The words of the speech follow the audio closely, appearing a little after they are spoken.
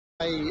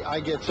I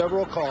get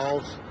several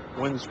calls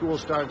when school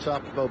starts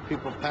up about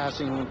people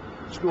passing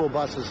school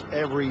buses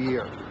every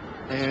year.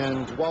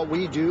 And what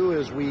we do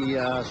is we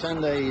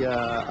send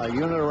a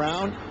unit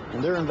around,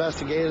 and they're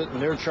investigated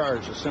and they're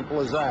charged, as simple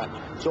as that.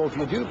 So if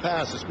you do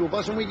pass a school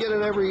bus, and we get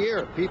it every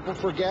year, people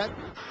forget.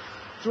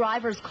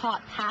 Drivers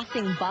caught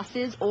passing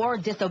buses or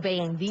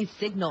disobeying these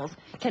signals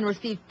can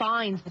receive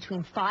fines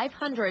between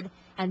 $500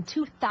 and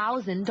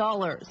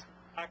 $2,000.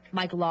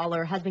 Mike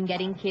Lawler has been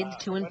getting kids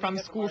to and from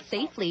school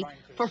safely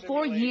for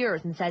 4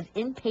 years and says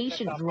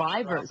impatient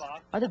drivers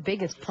are the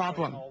biggest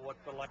problem.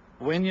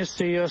 When you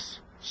see us,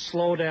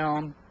 slow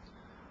down.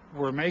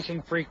 We're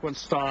making frequent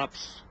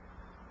stops.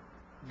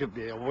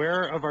 Be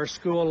aware of our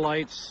school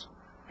lights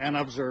and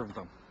observe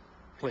them,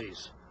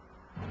 please.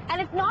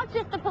 And it's not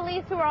just the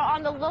police who are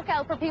on the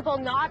lookout for people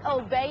not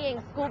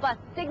obeying school bus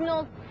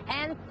signals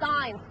and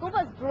signs. School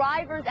bus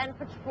drivers and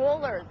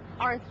patrollers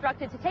are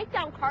instructed to take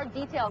down car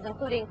details,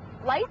 including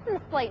license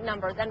plate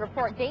numbers, and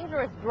report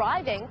dangerous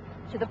driving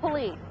to the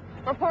police.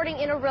 Reporting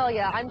in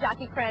Aurelia, I'm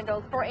Jackie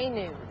Crandall for A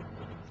News.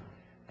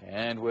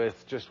 And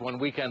with just one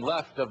weekend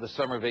left of the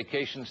summer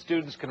vacation,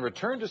 students can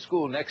return to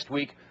school next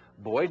week,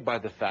 buoyed by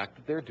the fact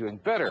that they're doing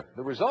better.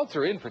 The results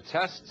are in for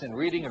tests in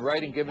reading and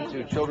writing given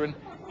to children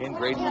in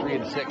grades 3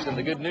 and 6. And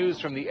the good news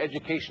from the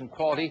Education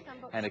Quality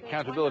and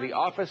Accountability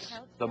Office,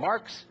 the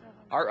marks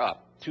are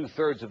up.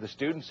 2/3 of the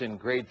students in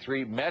grade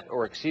 3 met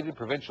or exceeded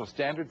provincial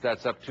standards.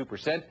 That's up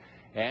 2%.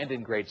 And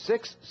in grade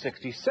 6,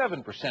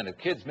 67% of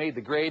kids made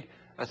the grade,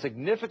 a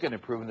significant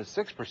improvement of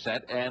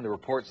 6%. And the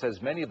report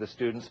says many of the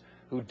students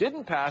who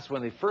didn't pass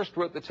when they first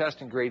wrote the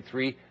test in grade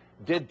 3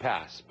 did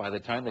pass by the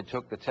time they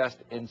took the test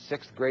in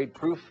 6th grade.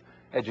 Proof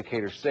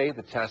educators say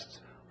the tests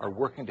are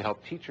working to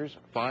help teachers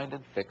find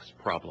and fix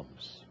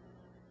problems.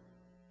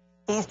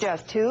 He's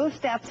just 2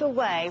 steps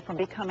away from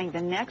becoming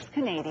the next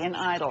Canadian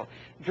Idol.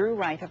 Drew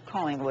Wright of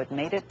Collingwood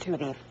made it to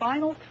the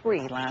final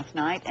 3 last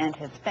night, and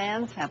his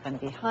fans have been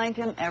behind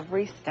him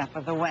every step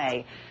of the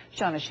way.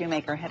 Shauna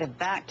Shoemaker headed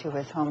back to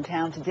his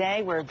hometown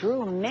today, where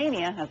Drew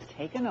Mania has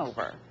taken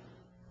over.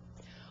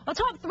 Well,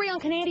 top 3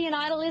 on Canadian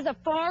Idol is a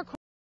far